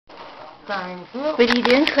Thank you. What are you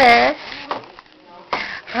doing, Clara?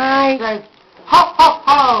 Hi. Say, ho, ho,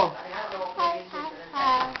 ho. Hi,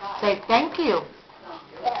 hi, Say, thank you.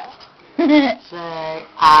 hi. Say,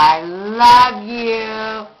 I love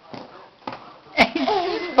you.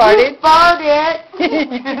 Farted? Farted.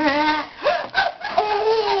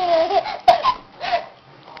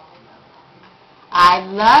 I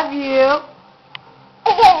love you.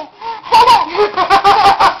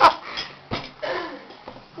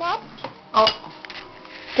 Next. Oh,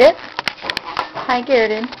 Dip? Hi,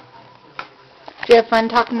 Garrett. Did you have fun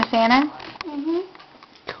talking to Santa? Mhm.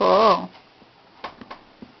 Cool.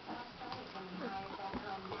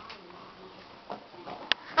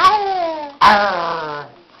 arr.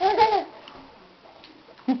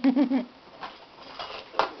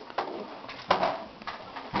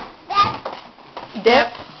 Dip.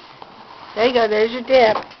 There you go. There's your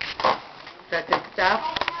dip. Is that good stuff?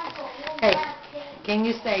 Hey, can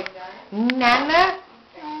you say, Nana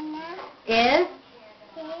is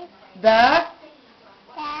the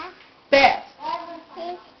best?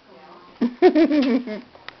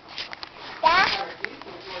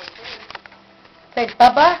 Say,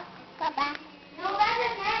 Bubba.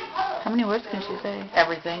 How many words can she say?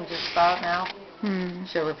 Everything just about now.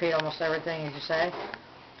 She'll She'll repeat almost everything you say.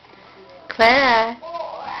 Clara.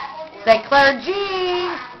 Say, Clara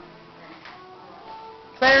Jean.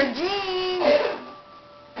 Clara Jean.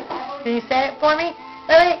 Can you say it for me?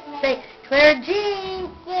 Wait. Say, Clara Jean.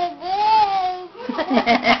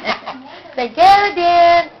 Say,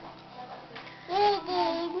 Garrett.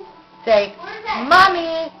 Say,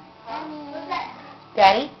 Mommy.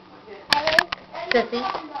 Daddy. Sissy.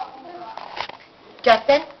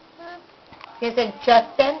 Justin. Can you say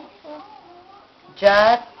Justin?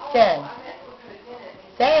 Justin.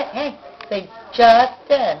 Say it. Hey. Say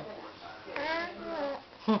Justin.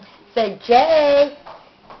 Say Jay.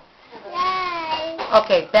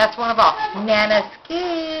 Okay, that's one of all. Nana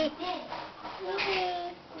Ski.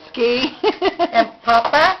 Ski. And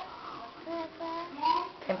Papa.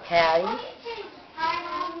 And Patty.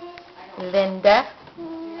 Linda.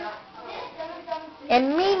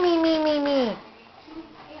 And me.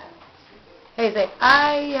 Hey, say,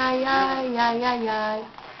 ay.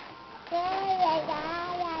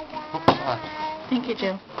 Thank you,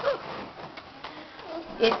 Joe.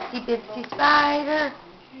 Itsy bitsy spider.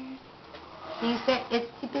 You say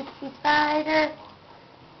itsy bitsy spider.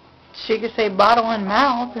 She could say bottle and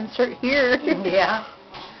mouth. Insert here. Yeah.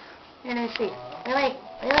 And then she, wait.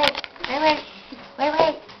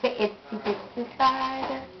 Say itsy bitsy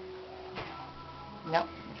spider. Nope.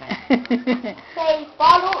 Okay. Say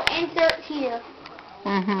bottle, insert here.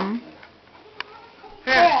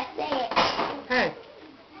 Here. Say it. Hey.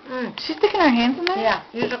 She's sticking her hands in there? Yeah,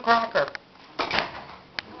 use a cracker.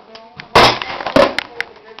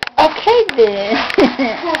 Okay, then.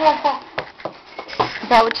 Is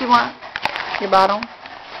that what you want? Your bottle?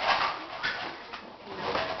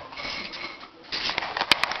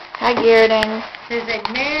 Hi, Garrett. She said,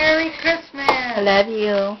 Merry Christmas. I love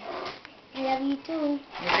you. I love you too.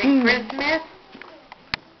 You say Christmas?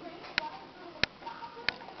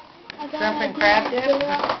 Something crab dip?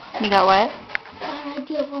 You got what? I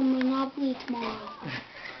idea for Monopoly tomorrow.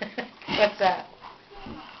 What's that?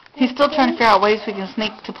 He's still trying to figure out ways we can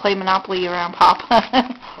sneak to play Monopoly around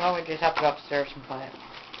Papa. Well, we just have to go upstairs and play it.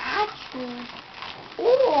 Actually,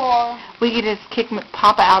 or We could just kick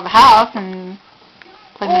Papa out of the house and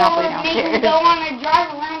play Monopoly make him downstairs. go on a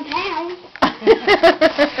drive around town.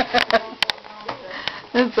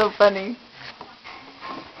 That's so funny.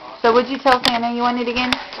 So what'd you tell Santa you wanted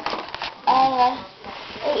again? An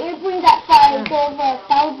airplane that flies over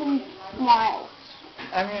 1,000 miles.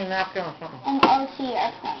 I need a napkin or something. An RC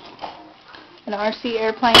airplane An RC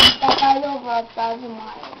airplane? that flies over 1,000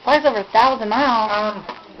 miles. Flies over 1,000 miles.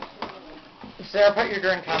 Sarah, put your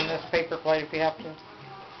drink on this paper plate if you have to.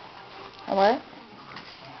 A what?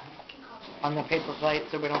 On the paper plate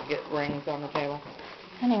so we don't get rings on the table.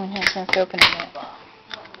 I didn't even have a chance to open it yet.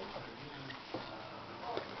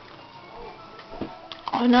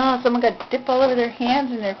 Oh no, someone got dip all over their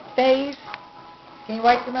hands and their face. Can you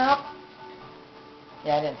wipe your mouth?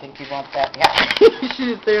 Yeah, I didn't think you'd want that. Yeah. You should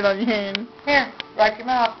have threw it on your hand. Here, wipe your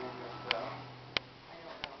mouth.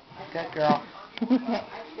 Good girl.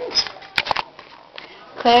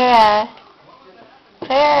 Clara. Want a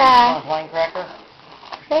Clara. plain cracker?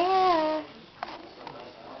 Clara.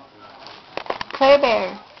 Claire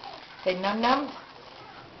Bear. Say num-nums.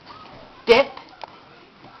 Dip.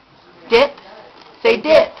 Dip. Say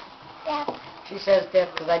dip. Yeah. She says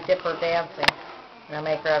dip because I dip her dancing. And I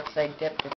make her have to say dip.